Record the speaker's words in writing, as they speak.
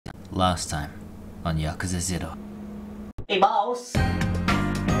Last time on Yakuza 0. Hey, boss!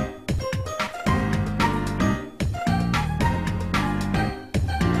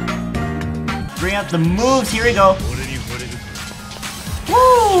 Bring out the moves, here we go!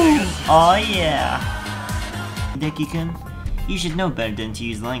 Woo! Oh yeah! Deki-kun, you should know better than to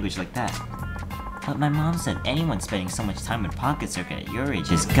use language like that. But my mom said anyone spending so much time in Pocket Circuit at your age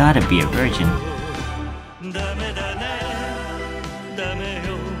has gotta be a virgin.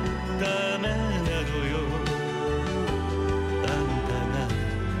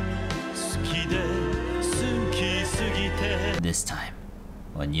 This time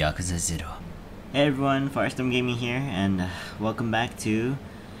on Yakuza 0. Hey everyone, Firestorm Gaming here, and welcome back to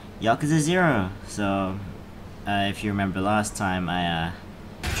Yakuza 0. So, if you remember last time, I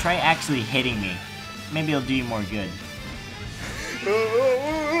try actually hitting me. Maybe it'll do you more good.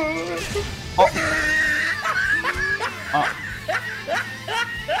 Oh. Oh.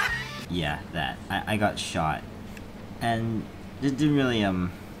 Yeah, that. I got shot. And it didn't really,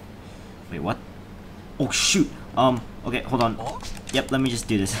 wait, what? Oh shoot! Okay, hold on. Yep, let me just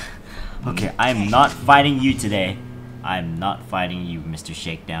do this. Okay, I'm not fighting you today. I'm not fighting you, Mr.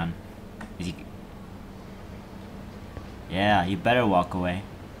 Shakedown. Yeah, you better walk away.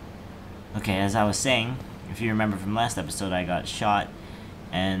 Okay, as I was saying, if you remember from last episode, I got shot,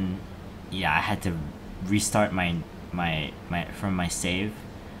 and yeah, I had to restart my save.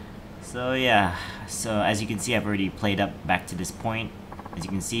 So yeah, so as you can see, I've already played up back to this point. As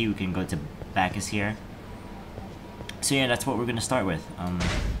you can see, we can go to Bacchus here. So yeah, that's what we're gonna start with.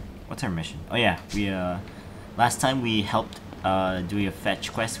 What's our mission? Oh yeah, we last time we helped do a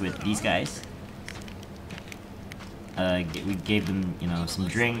fetch quest with these guys. We gave them, you know, some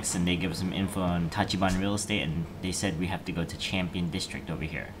drinks, and they gave us some info on Tachibana real estate, and they said we have to go to Champion District over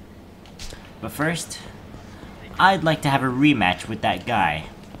here. But first, I'd like to have a rematch with that guy.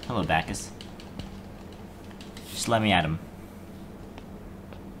 Hello, Bacchus. Just let me at him.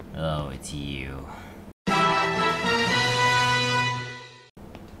 Oh, it's you.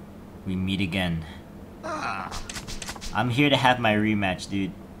 We meet again. I'm here to have my rematch,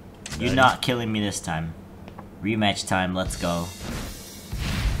 dude. You're not killing me this time. Rematch time, let's go.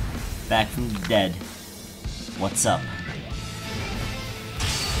 Back from the dead. What's up?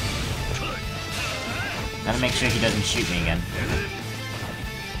 Gotta make sure he doesn't shoot me again.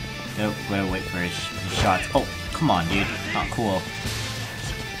 Gotta wait for his shots. Oh, come on, dude. Not cool.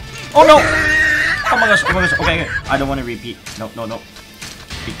 Oh no! Oh my gosh, okay. I don't want to repeat. No.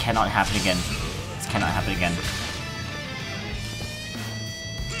 It cannot happen again. This cannot happen again.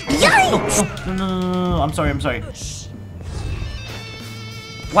 No, I'm sorry.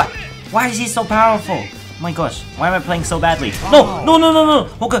 What? Why is he so powerful? Oh my gosh, why am I playing so badly? No.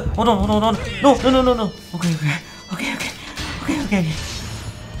 Okay, hold on. No. Okay.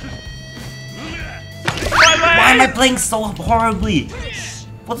 Why am I playing so horribly?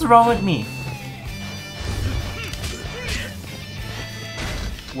 What's wrong with me?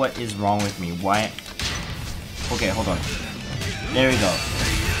 What is wrong with me? Why? Okay, hold on. There we go.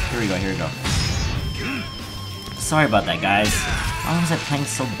 Here we go. Sorry about that, guys. Why was I playing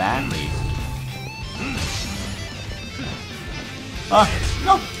so badly?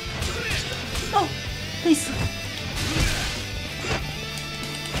 No! Please!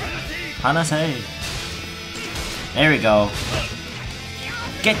 Hanase! There we go.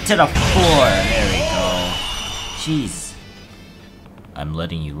 Get to the floor! There we go. Jeez. I'm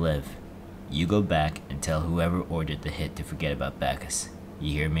letting you live. You go back and tell whoever ordered the hit to forget about Bacchus.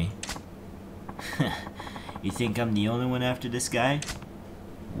 You hear me? You think I'm the only one after this guy?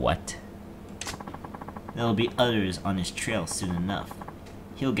 What? There'll be others on his trail soon enough.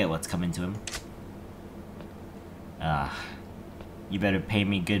 He'll get what's coming to him. You better pay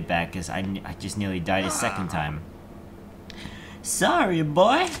me good, Bacchus. I just nearly died a second time. Sorry,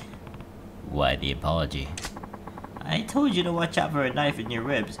 boy. Why the apology? I told you to watch out for a knife in your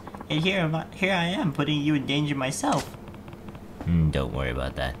ribs, and here I am putting you in danger myself. Don't worry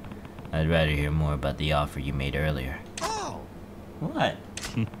about that. I'd rather hear more about the offer you made earlier. Oh! What?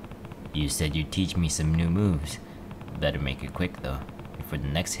 You said you'd teach me some new moves. Better make it quick though, before the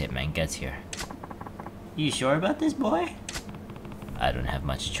next hitman gets here. You sure about this, boy? I don't have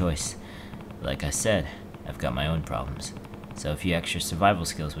much choice. Like I said, I've got my own problems. So a few extra survival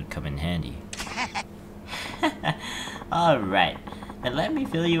skills would come in handy. Alright, then let me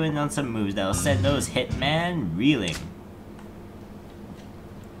fill you in on some moves that'll send those hitman reeling.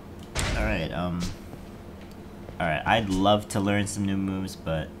 Alright, I'd love to learn some new moves,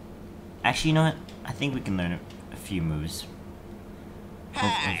 but actually, you know what? I think we can learn a few moves.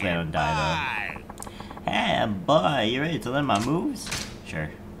 Hopefully I don't die though. Hey boy, you ready to learn my moves? Sure.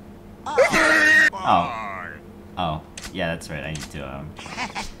 Oh. Oh. Yeah, that's right. I need to,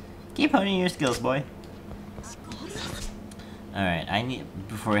 keep honing your skills, boy. Alright,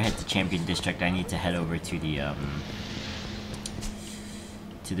 before I hit the Champion District, I need to head over to the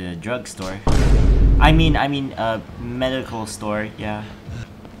drugstore. I mean, medical store, yeah.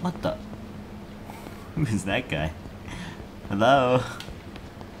 What the? Who's that guy? Hello?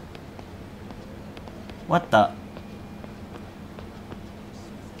 What the?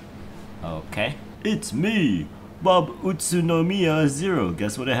 Okay. It's me, Bob Utsunomiya Zero.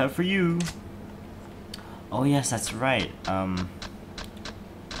 Guess what I have for you? Oh yes, that's right.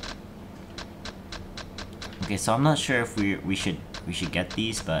 Okay, so I'm not sure if we should get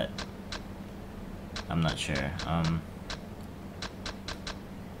these, but I'm not sure.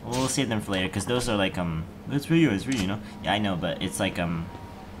 We'll save them for later, because those are like it's for you, you know. Yeah, I know, but it's like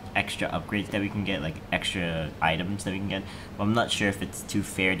extra upgrades that we can get, like extra items that we can get. But I'm not sure if it's too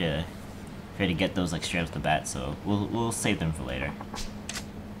fair to get those like straight off the bat, so we'll save them for later.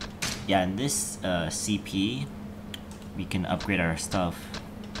 Yeah, in this CP, we can upgrade our stuff.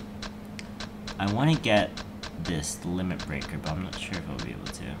 I want to get this limit breaker, but I'm not sure if I'll be able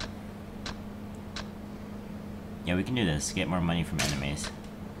to. Yeah, we can do this. Get more money from enemies.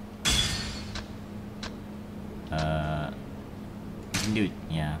 We can do it.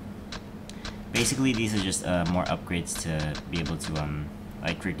 Yeah. Basically, these are just more upgrades to be able to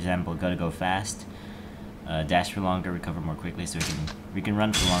like for example, gotta go fast, dash for longer, recover more quickly, so we can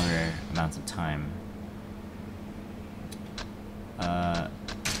run for longer amounts of time. Yeah,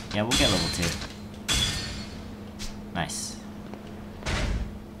 we'll get level 2. Nice.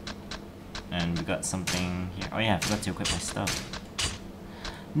 And we got something here. Oh yeah, I forgot to equip my stuff.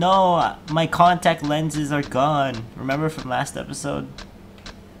 No, my contact lenses are gone. Remember from last episode?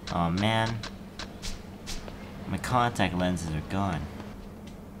 Oh man. My contact lenses are gone.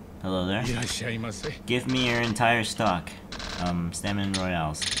 Hello there. Give me your entire stock. Stamina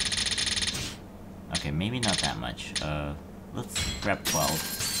Royales. Okay, maybe not that much. Let's grab 12.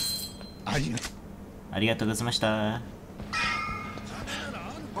 Arigatou gozaimashita.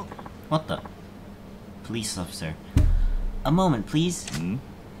 What the? Police officer. A moment, please.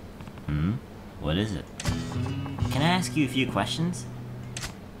 What is it? Can I ask you a few questions?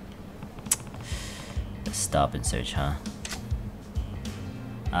 Stop and search, huh?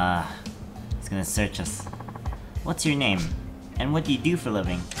 It's gonna search us. What's your name? And what do you do for a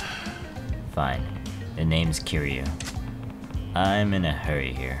living? Fine. The name's Kiryu. I'm in a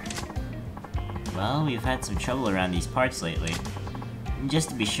hurry here. Well, we've had some trouble around these parts lately. Just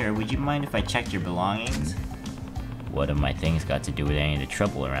to be sure, would you mind if I checked your belongings? What have my things got to do with any of the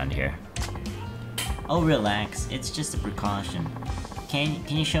trouble around here? Oh, relax. It's just a precaution. Can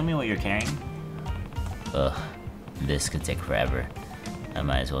you show me what you're carrying? Ugh. This could take forever. I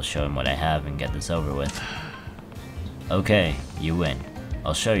might as well show him what I have and get this over with. Okay, you win.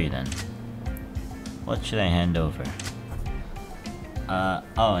 I'll show you then. What should I hand over?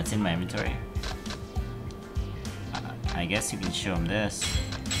 Oh, it's in my inventory. I guess you can show him this.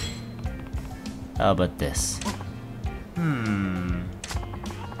 How about this?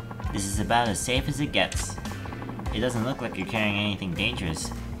 This is about as safe as it gets. It doesn't look like you're carrying anything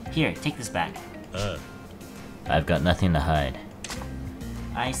dangerous. Here, take this back. I've got nothing to hide.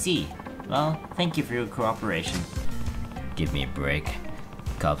 I see. Well, thank you for your cooperation. Give me a break.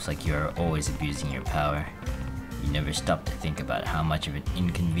 Cops like you are always abusing your power. You never stop to think about how much of an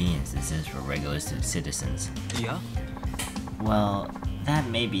inconvenience this is for regular citizens. Yeah? Well, that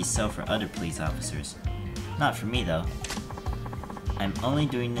may be so for other police officers. Not for me, though. I'm only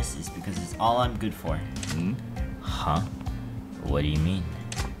doing this is because it's all I'm good for. Huh? What do you mean?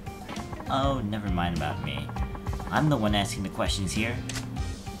 Oh, never mind about me. I'm the one asking the questions here.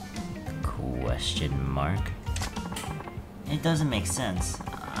 Question mark? It doesn't make sense.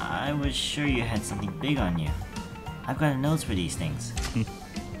 I was sure you had something big on you. I've got a nose for these things.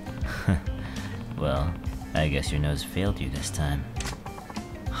 Well, I guess your nose failed you this time.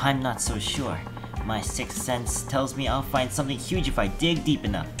 I'm not so sure. My sixth sense tells me I'll find something huge if I dig deep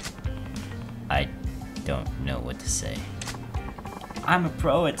enough. I don't know what to say. I'm a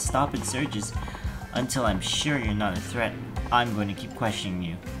pro at stop and searches. Until I'm sure you're not a threat, I'm going to keep questioning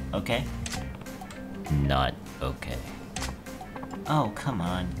you, okay? Not okay. Oh, come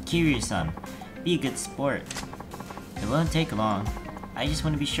on. Kiryu-san, be a good sport. It won't take long. I just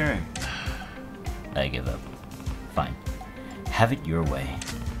want to be sure. I give up. Fine. Have it your way.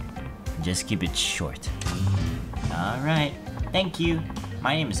 Just keep it short. Alright. Thank you.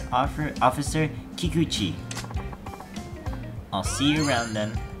 My name is Officer Kikuchi. I'll see you around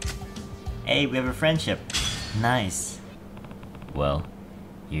then. Hey, we have a friendship. Nice. Well,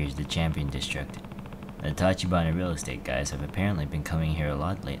 Here's the Champion District. The Tachibana real estate guys have apparently been coming here a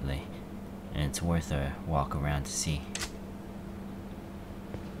lot lately, and it's worth a walk around to see.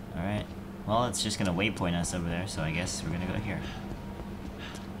 Alright, well, it's just gonna waypoint us over there, so I guess we're gonna go here.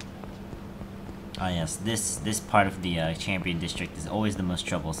 Ah yes, this part of the Champion District is always the most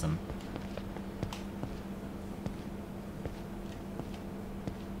troublesome.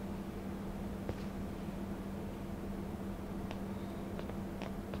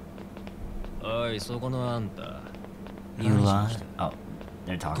 Oi, そこのあんた。 You lost? Oh,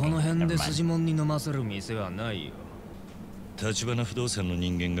 they're こ talking. の辺 Never で筋 mind. もんに飲ませる店はないよ。橘不動産の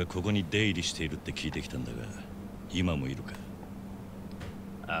人間がここに出入りしているって聞いてきたんだが、今もいるか。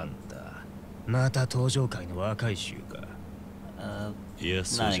あんた、また登場界の若い衆か。いや、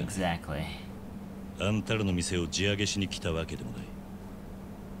そう Not じゃない。 exactly. あんたらの店を地上げしに来たわけでもな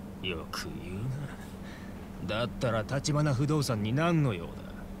い。よく言うな。だったら橘不動産に何の用だ。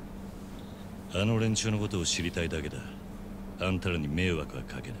あの連中のことを知りたいだけだ。あんたらに迷惑は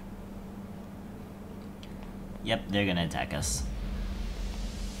かけない。Yep, they're gonna attack us.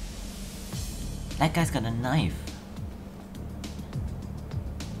 That guy's got a knife.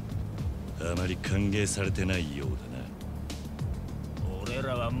 あまり歓迎されてないようだな。俺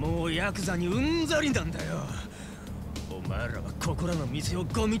らはもうヤクザにうんざりなんだよ。お前らはここらの店を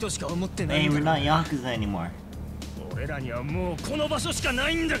ゴミとしか思ってない Hey, んだ we're ろ。 not Yakuza anymore. 俺らにはもうこの場所しかな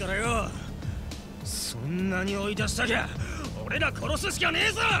いんだからよ。そんなに追い出したきゃ俺ら殺すしかね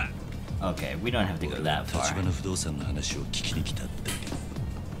えぞ。 Okay, we don't have to go that far. 橘不動産の話を聞きに来たってだ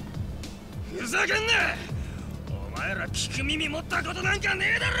け。ふざけんな。お前ら聞く耳持ったことなんか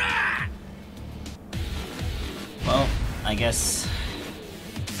ねえだろ。 Well, I guess.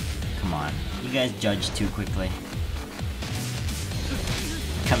 Come on, you guys judge too quickly.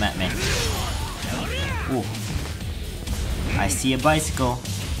 Come at me. Ooh. I see a bicycle.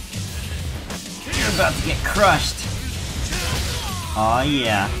 You're about to get crushed. Oh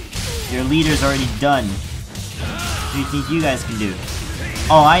yeah. Your leader's already done. What do you think you guys can do?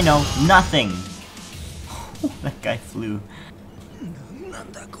 Oh, I know. Nothing. That guy flew.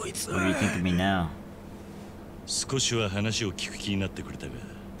 What do you think of me now? 少しは話を聞く気になってくれたが、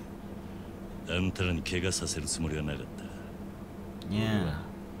あんたらに怪我させるつもりはなかった。Yeah.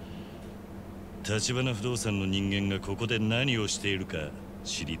 橘不動産の人間がここで何をしているか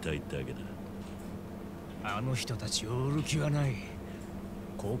知りたいだけだ。あの人たちを売る気はない。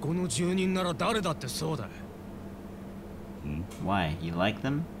ここの住人なら誰だってそうだ。Why? You like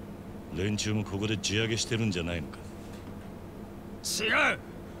them? 連中もここで地上げしてるんじゃないのか。違う。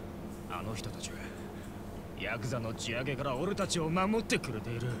あの人たちはヤクザの地上げから俺たちを守ってくれて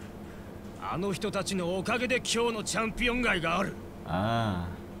いる。あの人たちのおかげで今日のチャンピオン街がある。Ah.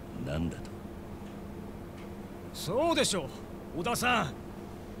 なんだと。そうでしょう、小田さん。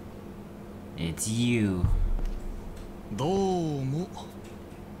 It's you. どうも。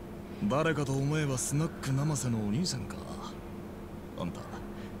誰かと思えばスナック生瀬のお兄さんか。あんた、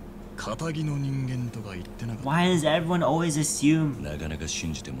仇の人間とか言ってなかった。 Why does everyone always assume? なかなか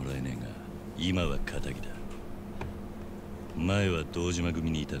信じてもらえねえが、今は仇だ。前は堂島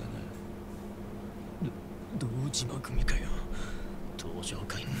組にいたがな。堂島組かよ。登場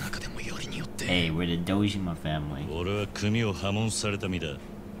界の中でもよりによって。Hey, we're the Dojima family. 俺は組を破門された身だ。も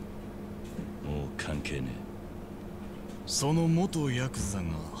う関係ねその元ヤクザが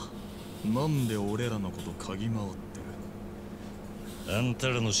なんで俺らのこと嗅ぎ回ってえ。あんた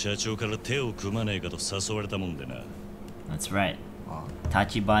らの社長から手を組まねえかと誘われたもんでな。That's right. る。あ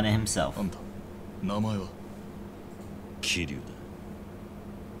Tachibana himself. あんた、名前は。桐生だ。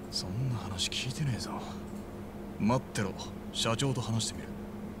そんな話聞いてねえぞ。待ってろ、社長と話してみる。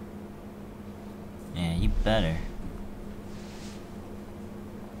 Yeah, you better.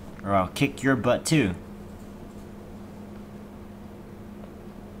 Or I'll kick your butt too.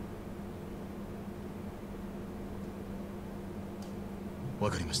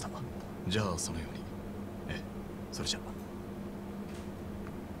 わかりました。じゃあそのように。ええ、それじゃあ。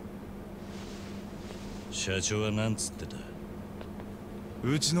社長はなんつってた。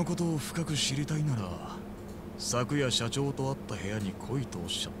うちのことを深く知りたいなら、昨夜社長と会った部屋に来いとおっ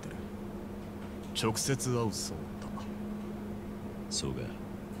しゃってる。直接会うそうだ。そうか、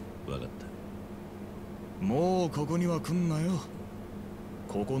わかった。もうここには来んなよ。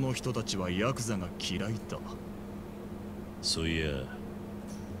ここの人たちはヤクザが嫌いだ。そういや、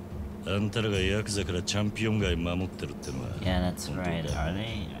あんたらがヤクザからチャンピオン街守ってるってのは。 Yeah, that's right. Are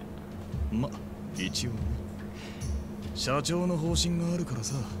they? ま、一応ね。社長の方針があるから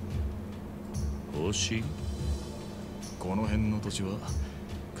さ。方針？この辺の土地は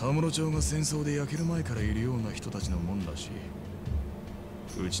カムロ町が戦争で焼ける前からいるような人たちのもんだし、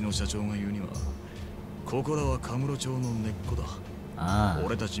うちの社長が言うには、ここらはカムロ町の根っこだ。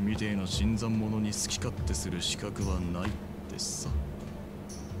俺たちみてえな新参者に好き勝手する資格はないってさ。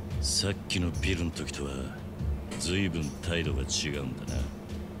さっきのビルの時とは随分態度が違うんだな。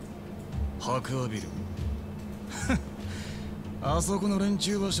白亜ビルあそこの連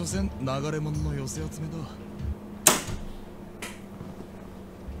中は所詮流れ者の寄せ集め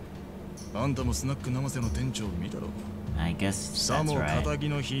だ。あんたもスナック生瀬の店長見たろ。 I guess さ that's も right. 仇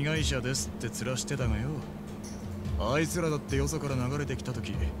の被害者ですって面してたがよ。あいつらだってよそから流れてきた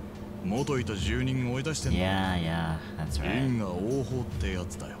時、元いた住人追い出してんだ。Yeah, that's right. 因果応報ってや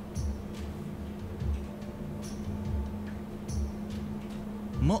つだよ。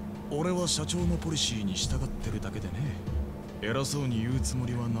ま、俺は社長のポリシーに従ってるだけでね。偉そうに言うつも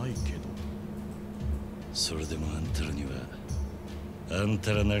りはないけど。それでもあんたらにはあん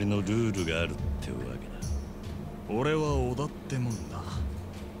たらなりのルールがあるってわけだ。俺は織田ってもんだ。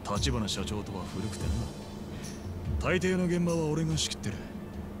Tachibana社長とは古くてな。大抵の現場は俺が仕切ってる。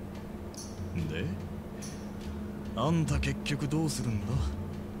で、あんた結局どうするんだ？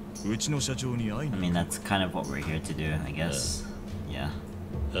うちの社長に会いに。 I mean, that's kind of what we're here to do, I guess. Yeah.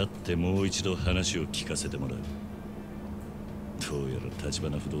 会ってもう一度話を聞かせてもらう。どうやら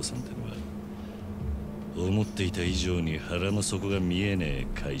Tachibana不動産ってのは思っていた以上に腹の底が見えねえ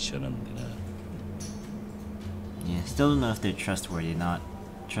会社なんでな。Yeah, still don't know if they're trustworthy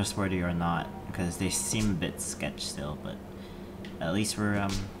or not, because they seem a bit sketch still, but at least we're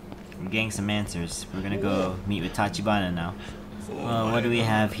getting some answers. We're gonna go meet with Tachibana now. What do we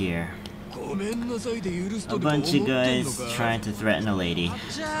have here? A bunch of guys trying to threaten a lady.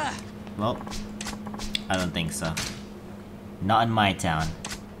 Well, I don't think so. Not in my town.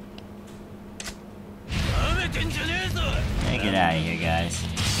 Hey, get out of here, guys.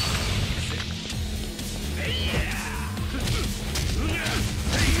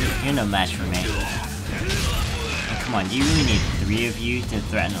 You're no match for me. Oh, come on, do you really need 3 of you to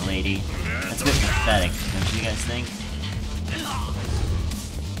threaten a lady? That's a bit pathetic, don't you guys think?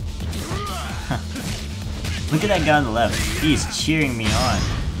 Look at that guy on the left. He's cheering me on.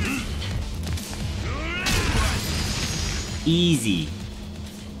 Easy.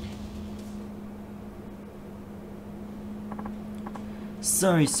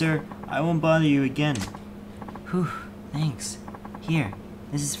 Sorry, sir. I won't bother you again. Whew, thanks. Here,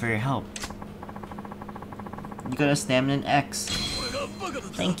 this is for your help. You got a stamina X.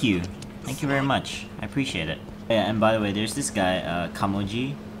 Thank you. Thank you very much. I appreciate it. Yeah, and by the way, there's this guy,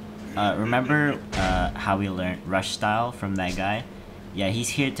 Kamoji. Remember how we learned rush style from that guy? Yeah, he's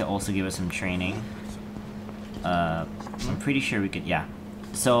here to also give us some training. I'm pretty sure we could, yeah.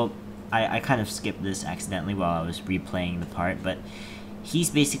 So, I kind of skipped this accidentally while I was replaying the part, but he's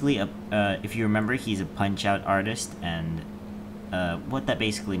basically a, if you remember, he's a punch-out artist, and what that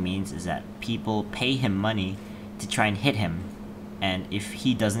basically means is that people pay him money to try and hit him, and if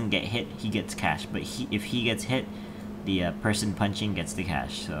he doesn't get hit, he gets cash, but if he gets hit, the person punching gets the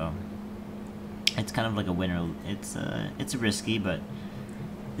cash. So it's kind of like a winner. It's risky, but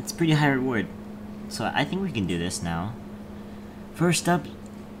it's pretty high reward. So I think we can do this now. First up's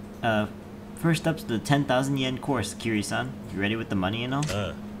the 10,000 yen course, Kiryu-san. You ready with the money and all?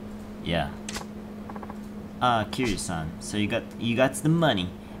 Yeah. Kiryu-san. So you got the money,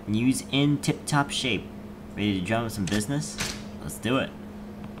 and you's in tip-top shape. Ready to drum up some business? Let's do it.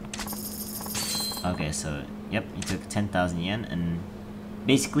 Okay, so yep, you took 10,000 yen, and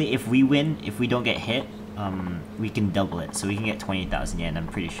basically, if we win, if we don't get hit, we can double it, so we can get 20,000 yen. I'm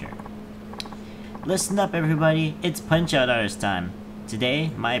pretty sure. Listen up, everybody! It's Punch-Out Artist time. Today,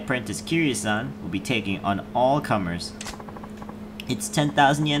 my apprentice Kiryu-san will be taking on all comers. It's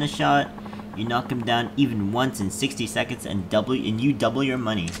 10,000 yen a shot. You knock him down even once in 60 seconds, and you double your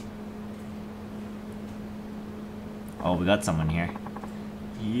money. Oh, we got someone here.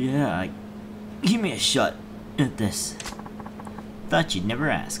 Yeah, give me a shot at this. Thought you'd never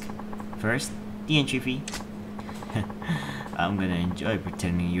ask. First, the entry fee. I'm gonna enjoy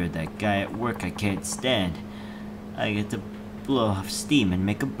pretending you're that guy at work I can't stand. I get to blow off steam and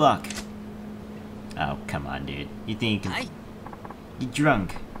make a buck. Oh, come on, dude. You think you can... You're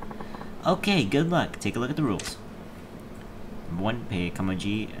drunk. Okay, good luck. Take a look at the rules. Number 1, pay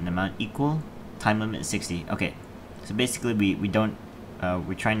Kamoji an amount equal. Time limit is 60. Okay, so basically we don't...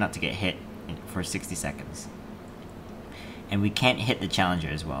 we're trying not to get hit for 60 seconds. And we can't hit the challenger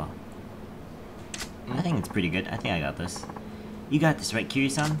as well. I think it's pretty good. I think I got this. You got this, right,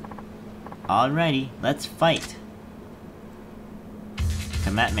 Kiryu-san? Alrighty, let's fight.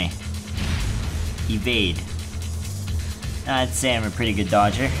 Come at me. Evade. I'd say I'm a pretty good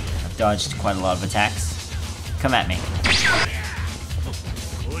dodger. I've dodged quite a lot of attacks. Come at me.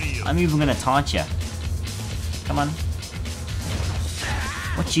 I'm even gonna taunt you. Come on.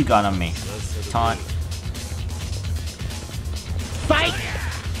 What you got on me? Taunt. Fight!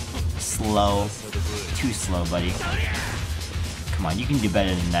 Slow. Too slow, buddy. Come on, you can do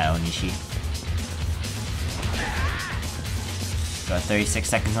better than that, Onishi. Got 36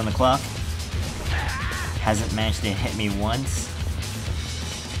 seconds on the clock. Hasn't managed to hit me once.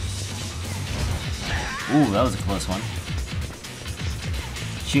 Ooh, that was a close one.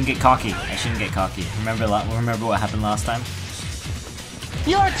 Shouldn't get cocky. I shouldn't get cocky. Remember what happened last time?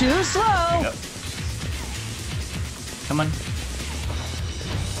 You're too slow! There you go. Come on.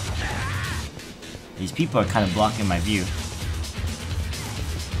 These people are kind of blocking my view.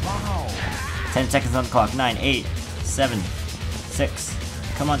 Wow. 10 seconds on the clock. 9, 8, 7, 6.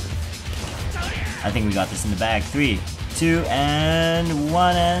 Come on. I think we got this in the bag. 3, 2, and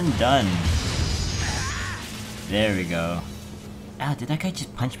 1, and done. There we go. Ow, did that guy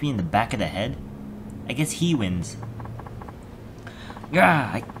just punch me in the back of the head? I guess he wins. Yeah,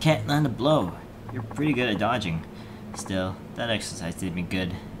 I can't land a blow. You're pretty good at dodging. Still, that exercise did me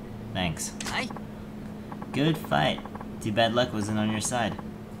good. Thanks. Hi. Good fight. Too bad luck wasn't on your side.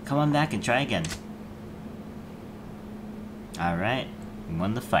 Come on back and try again. Alright, we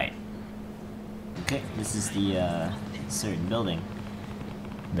won the fight. Okay, this is the certain building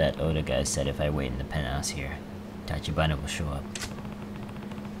that Oda guy said if I wait in the penthouse here, Tachibana will show up.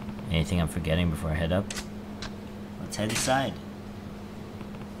 Anything I'm forgetting before I head up? Let's head inside.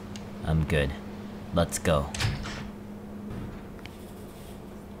 I'm good. Let's go.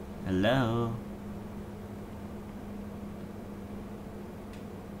 Hello?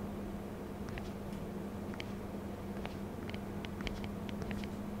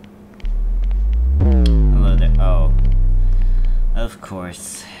 Hello there. Oh. Of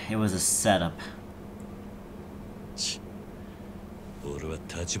course. It was a setup. 俺は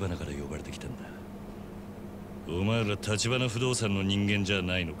橘から呼ばれてきたんだ。お前ら橘不動産の人間じゃ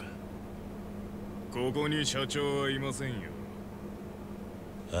ないのか。ここに社長はいませんよ。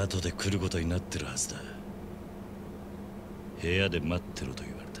後で来ることになってるはずだ。部屋で待ってろと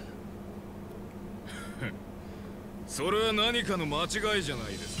言われた。それは何かの間違いじゃな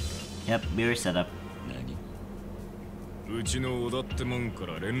いですか。 Yep, we were set up. 何？うちの小田ってもんか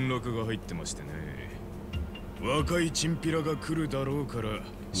ら連絡が入ってましてね。若いチンピラが来るだろうから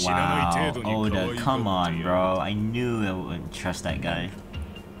知らない程度に Oda, come on, bro. I knew I wouldn't trust that guy.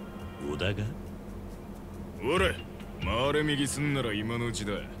 小田が？俺、回れ右すんなら今のうち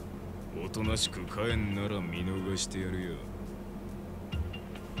だ。おとなしく帰んなら見逃してやるよ。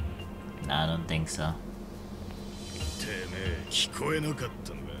Nah, I don't think so. てめえ、聞こえなかっ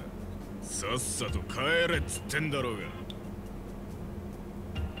たのか。さっさと帰れっつってんだろうが。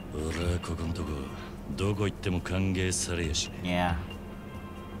俺はここんとこどこ行っても歓迎されやしね。 Yeah.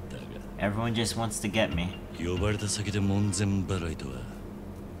 だが Everyone just wants to get me. 呼ばれた先で門前払いとは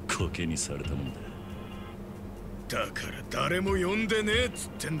コケにされたもんだ。だから誰も呼んでねえっつ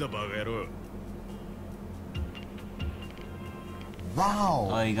ってんだバカ野郎。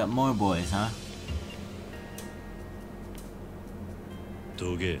Oh, you got more boys, huh?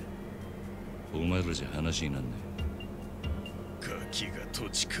 どけ。お前らじゃ話になんねガキが土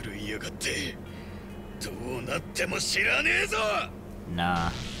地狂いやがって。どうなっても知らねえぞ。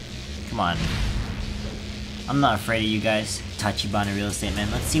 Nah. Come on. I'm not afraid of you guys. Tachibana real estate man.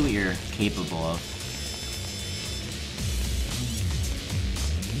 Let's see what you're capable of.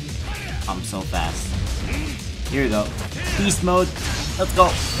 I'm so fast. Here we go. Beast mode. Let's go.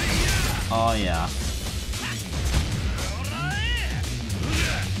 Oh yeah.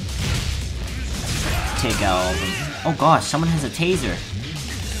 Take out all of them. Oh gosh, someone has a taser.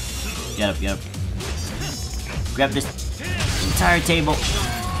 Get up, get up. Grab this entire table.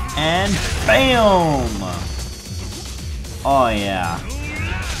 And BAM! Oh yeah.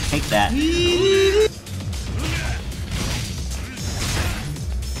 Take that. Alright,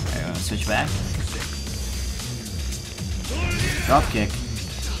 I'm gonna switch back. Drop kick.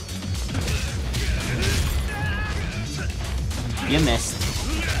 You missed.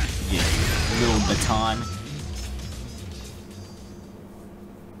 You little baton.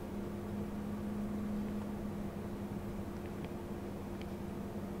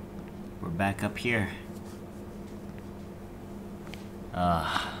 We're back up here.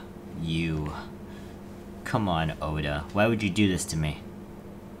 You. Come on, Oda. Why would you do this to me?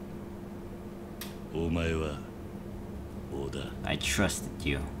 お前は小田。 I trusted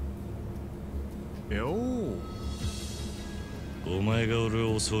you. よー。お前が俺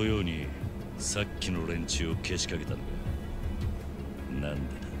を襲うようにさっきの連中をけしかけたのか。なん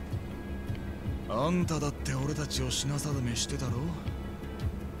でだ。あんただって俺たちを品定めしてたろ。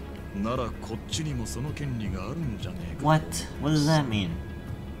ならこっちにもその権利があるんじゃねえか。 What? What does that mean?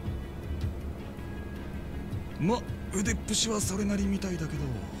 ま、腕っぷしはそれなりみたいだけ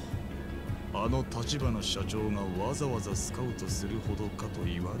ど、あの橘社長がわざわざスカウトするほどかと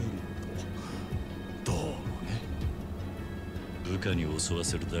言われると、どうもね。部下に襲わ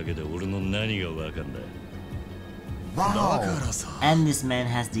せるだけで俺の何がわかんだ。だからさ。 And this man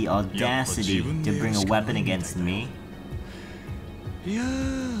has the audacity to bring a weapon against me? いやー、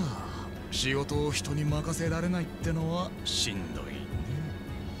仕事を人に任せられないってのはしんどいね。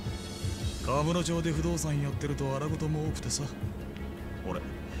河村町で不動産やってると荒事も多くてさ、俺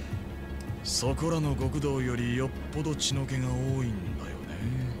そこらの極道よりよっぽど血の気が多いんだよ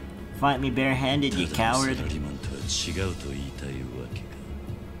ね。 Fight me barehanded, you ただの coward. サラリーマンとは違うと言いたいわけ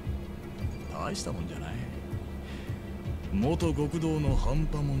か。大したもんじゃない。元極道の半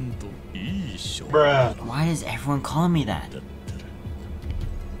端もんといい勝負。 Why does everyone call me that? だったら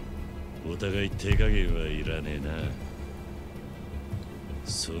お互い手加減はいらねえな。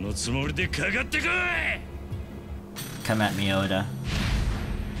そのつもりでかかってこい。 Come at me, Oda.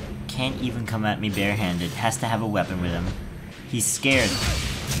 Can't even come at me barehanded. Has to have a weapon with him. He's scared.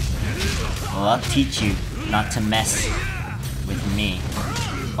 Well, I'll teach you not to mess with me.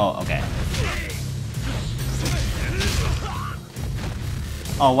 Oh, okay.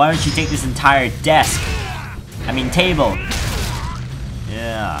 Oh, why don't you take this entire desk? I mean, table.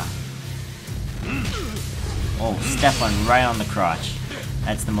 Yeah. Oh, step one right on the crotch.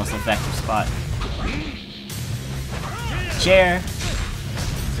 That's the most effective spot. Chair.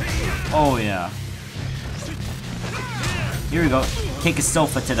 Oh yeah. Here we go. Take a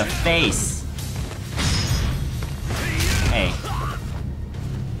sofa to the face. Hey.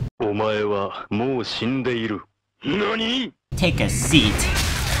 お前はもう死んでいる。何？ Take a seat.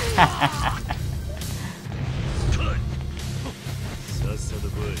 さっさと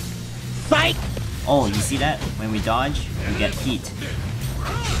来い。 Oh, you see that? When we dodge, we get heat.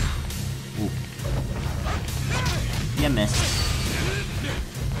 Ooh. Yeah, missed.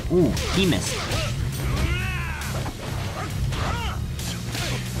 Ooh, he missed.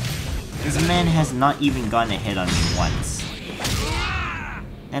 This man has not even gotten a hit on me once.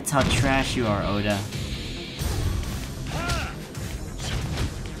 That's how trash you are, Oda.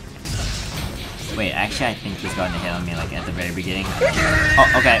 Wait, actually I think he's gotten a hit on me like at the very beginning.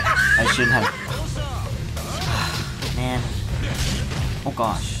 Oh, okay. I shouldn't have. Man. Oh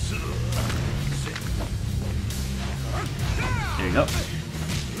gosh. There you go.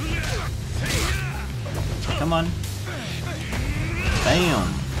 Come on.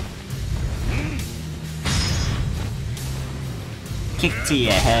 Bam. Kick to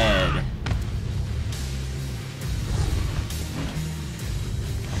your head.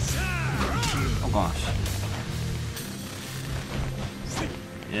 Oh gosh.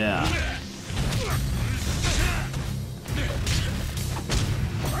 Yeah.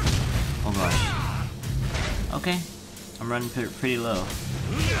 Oh gosh. Okay. I'm running pretty low.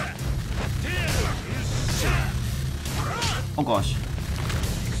 Oh gosh.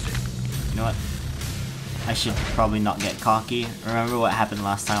 You know what? I should probably not get cocky. Remember what happened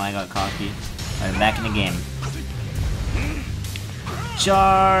last time I got cocky? Alright, back in the game.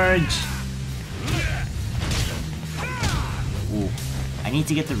 Charge! Ooh. I need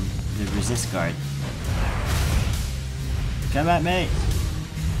to get the resist guard. Come at me!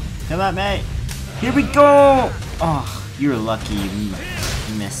 Come at me! Here we go! Oh, you're lucky you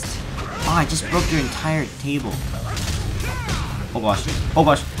missed. Oh, I just broke your entire table. Oh gosh. Oh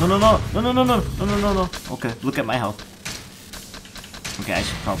gosh. No, no, no. No, no, no, no. No, no, no, no. Okay, look at my health. Okay, I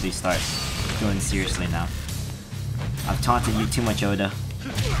should probably start going seriously now. I've taunted you too much, Oda.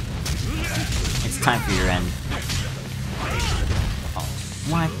 It's time for your end. Oh,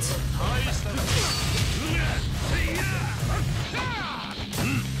 what?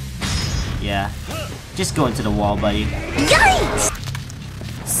 Yeah. Just go into the wall, buddy. Yikes!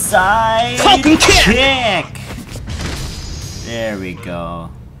 Side kick! There we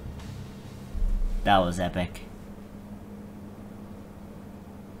go. That was epic.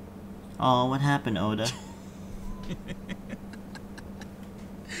 Oh, what happened, Oda?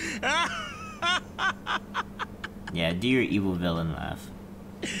 Yeah, do your evil villain laugh.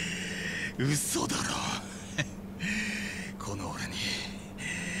 嘘だろ。この俺に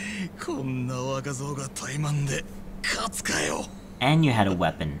こんな若造が怠慢で勝つかよ。 And you had a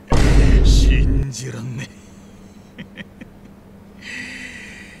weapon. 信じらんね。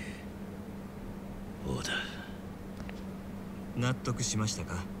オダ。納得しました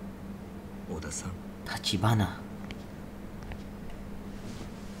か、小田さん。 Tachibana.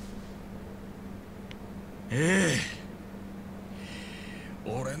 ええ。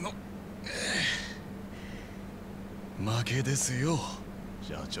俺の負けですよ、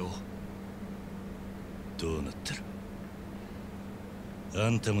社長。どうなってる？あ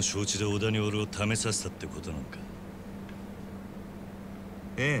んたも承知で織田に俺を試させたってことなのか？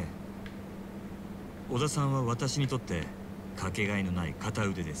ええ。織田さんは私にとってかけがえのない片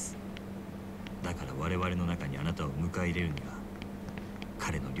腕です。だから我々の中にあなたを迎え入れるには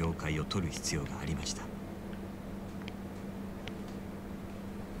彼の了解を取る必要がありました。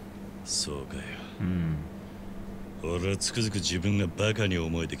そうかよ。Hmm. 俺はつくづく自分がバカに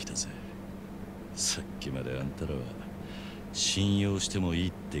思えてきたぜ。さっきまであんたらは信用してもいい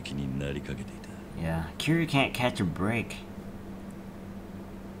って気になりかけていた。Yeah, Kiryu can't catch a break.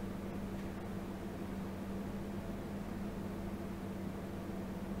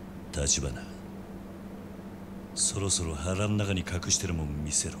 立花、そろそろ腹の中に隠してるもん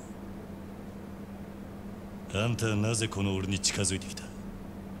見せろ。あんたはなぜこの俺に近づいてきた？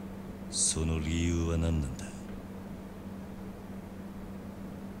その理由は何なんだ？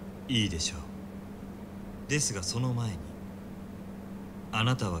いいでしょう。ですがその前に、あ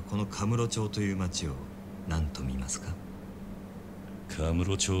なたはこのカムロ町という町を何と見ますか？カム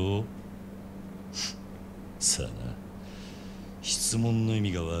ロ町？さあな、質問の意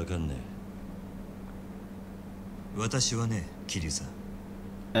味がわかんねえ。私はね、桐生さん、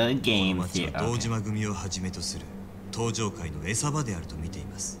A この game 町 theory. は堂島組をはじめとする登場界の餌場であると見てい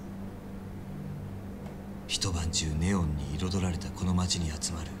ます。一晩中ネオンに彩られたこの町に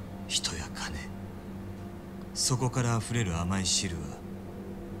集まる人や金、そこから溢れる甘い汁は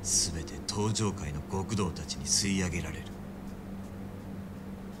全て登場界の極道たちに吸い上げられる。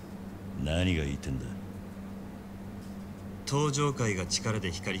何が言ってんだ？登場界が力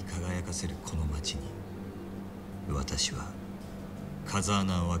で光り輝かせるこの町に、私は風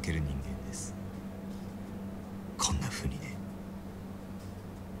穴を開ける人間です。こんな風にね。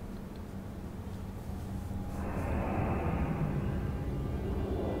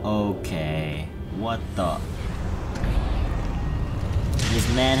Okay, what the? This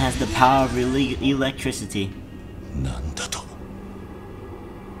man has the power of electricity. なんだと？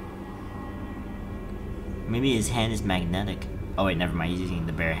 Maybe his hand is magnetic. Oh wait, never mind. He's using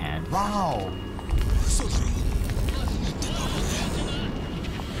the bare hand. Wow.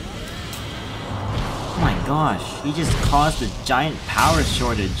 Oh my gosh, he just caused a giant power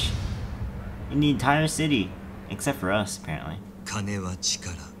shortage in the entire city, except for us, apparently. 金は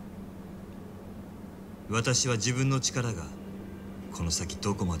力。私は自分の力がこの先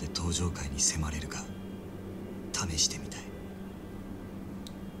どこまで登場界に迫れるか試してみたい。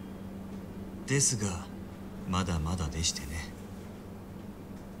ですがまだまだでしてね。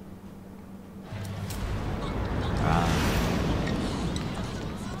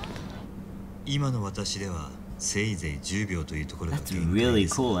今の私ではせいぜい10秒というところが That's 限界 really で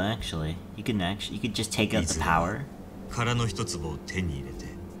す。 cool, actually. You could just take out the power. 殻の一粒を手に入れて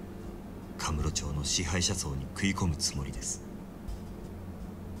カムロ町の支配者層に食い込むつもりです。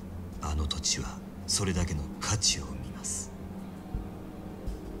あの土地はそれだけの価値を生みます。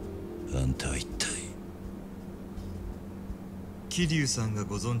あんたは一体？桐生さんが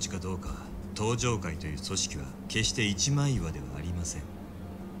ご存知かどうか、登場界という組織は決して一枚岩ではありません。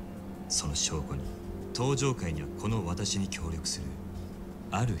その証拠に登場界にはこの私に協力する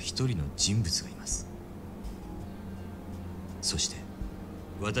ある一人の人物がいます。そして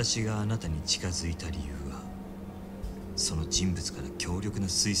私があなたに近づいた理由はその人物から強力な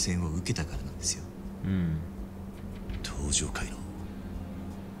推薦を受けたからなんですよ。登場界の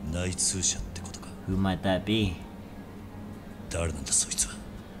内通者ってことか。 Who might that be? 誰なんだそいつは？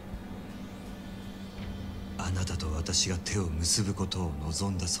あなたと私が手を結ぶことを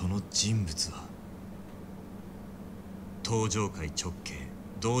望んだその人物は登場界直系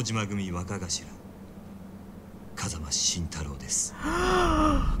堂島組若頭風間慎太郎です。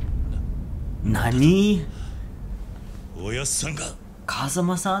Nani? おやっさんが？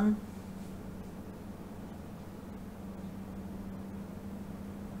 Kazama-san?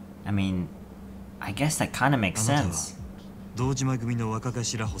 I mean, I guess that kind of makes あなたは sense. 堂島組の若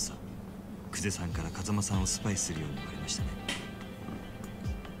頭補佐久世さんから風間さんをスパイするように言われましたね。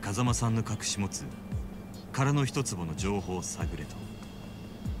風間さんの隠し持つ殻の一坪の情報を探れと。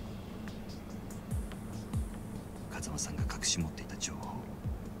風間さんが隠し持っていた情報、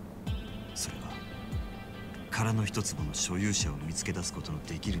それは殻の一坪の所有者を見つけ出すことの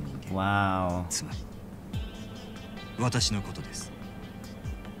できる人間、 Wow. つまり私のことです。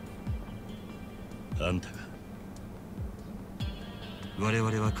あんたが？我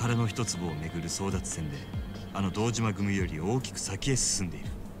々は殻の一坪をめぐる争奪戦であの堂島組より大きく先へ進んでいる。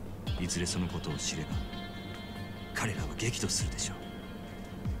いずれそのことを知れば彼らは激怒するでしょう。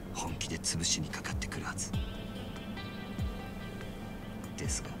本気で潰しにかかってくるはず。で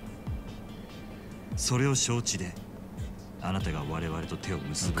すが、それを承知であなたが我々と手を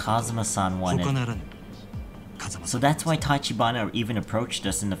結ぶことは Kazama-san 他 wanted. ならぬ。風間さ So ん、 that's why Tachibana even approached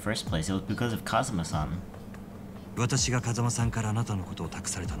us in the first place. It was because of Kazama-san. 私が風間さんからあなたのことを託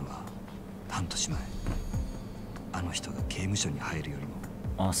されたのは半年前。あの人が刑務所に入るよりも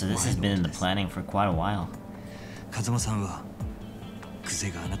Oh, so this has been in the planning for quite a while. 風間さんはクゼ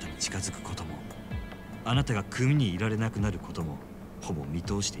があなたに近づくことも、あなたが組にいられなくなることもほぼ見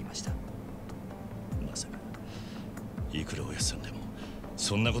通していました。まさかいくらおやっさんでも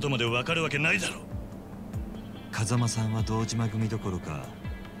そんなことまでわかるわけないだろう。風間さんは堂島組どころか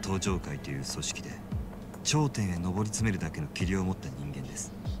東上会という組織で頂点へ上り詰めるだけの器量を持った人間で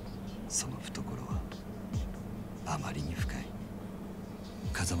す。その懐はあまりに深い。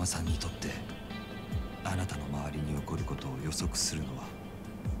風間さんにとってあなたの周りに起こることを予測するのは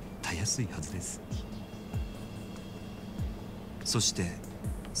たやすいはずです。そして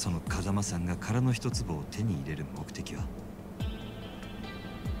その風間さんが殻の一粒を手に入れる目的は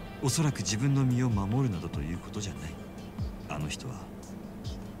おそらく自分の身を守るなどということじゃない。あの人は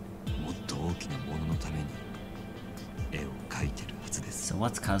もっと大きなもののために絵を描いてるはずです。 So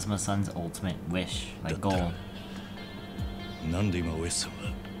what's Kazama-san's ultimate wish, like だったら goal? なんで今おやっさん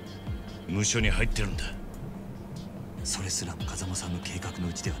は無所に入ってるんだ。それすらも風間さんの計画の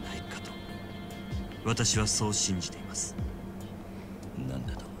うちではないかと私はそう信じています。なん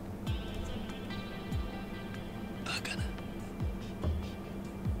だと。バカな。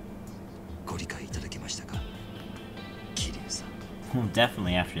ご理解いただけましたか、桐生さん。 Well,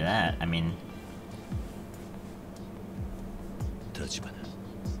 definitely after that. I mean, 立花、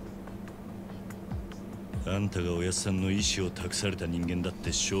あんたがおやっさんの意志を託された人間だっ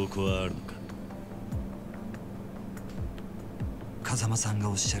て証拠はあるのか。風間さんが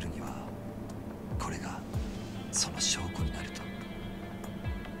おっしゃるにはこれがその証拠になると。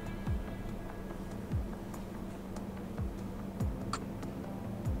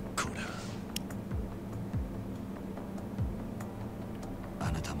これは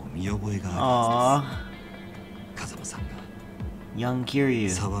あなたも見覚えがあるは aww, ずです。風間さんが young Kiryu.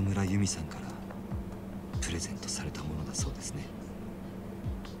 沢村由美さんからプレゼントされたものだそうですね。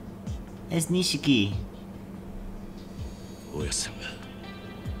 It's Nishiki. おやっさん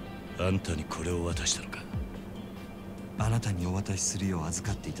があんたにこれを渡したのか。あなたにお渡しするよう預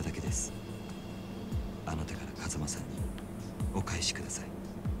かっていただけです。あなたから風間さんにお返しください。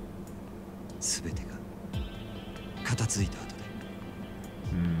すべてが片付いた後で。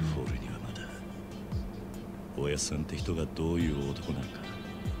俺にはまだおやっさんって人がどういう男なのか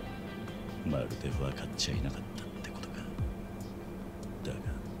まるで分かっちゃいなかったってことか。だ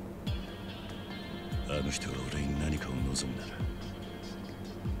があの人が俺に何かを望むなら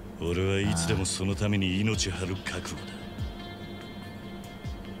俺はいつでもそのために命張る覚悟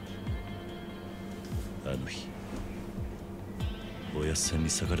だ。あの日おやっさんに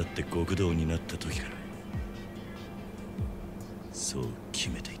逆らって極道になった時からそう決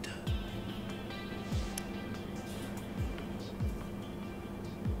めていた。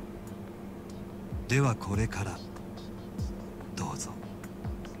ではこれからどうぞ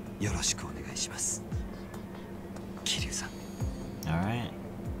よろしくお願いします、桐生さん。 Alright.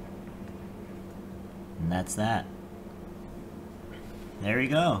 And that's that. There we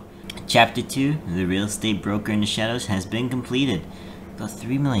go. Chapter 2, The Real Estate Broker in the Shadows, has been completed. Got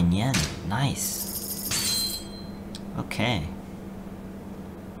 3 million yen. Nice. Okay.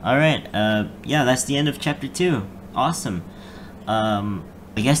 Alright, yeah, that's the end of Chapter 2. Awesome.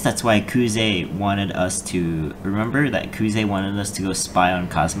 I guess that's why Kuze wanted us to... Remember that Kuze wanted us to go spy on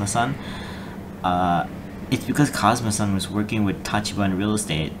Kazama-san? It's because Kazama-san was working with Tachibana Real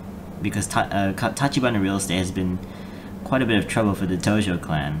Estate. Because Tachibana Real Estate has been quite a bit of trouble for the Tojo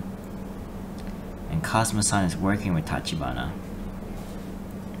Clan. And Kazama-san is working with Tachibana.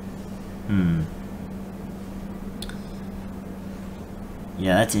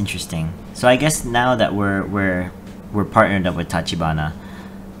 Yeah, that's interesting. So I guess now that we're partnered up with Tachibana,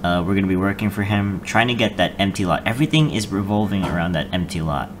 we're gonna be working for him, trying to get that empty lot. Everything is revolving around that empty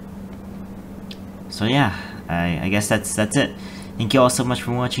lot. So yeah, I guess that's it. Thank you all so much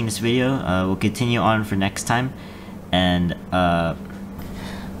for watching this video. We'll continue on for next time, and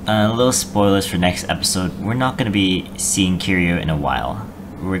little spoilers for next episode. We're not gonna be seeing Kiryu in a while.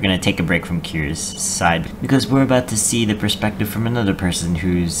 We're gonna take a break from Kiryu's side because we're about to see the perspective from another person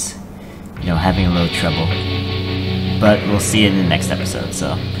who's, you know, having a little trouble. But we'll see it in the next episode.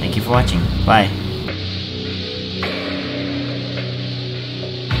 So thank you for watching. Bye.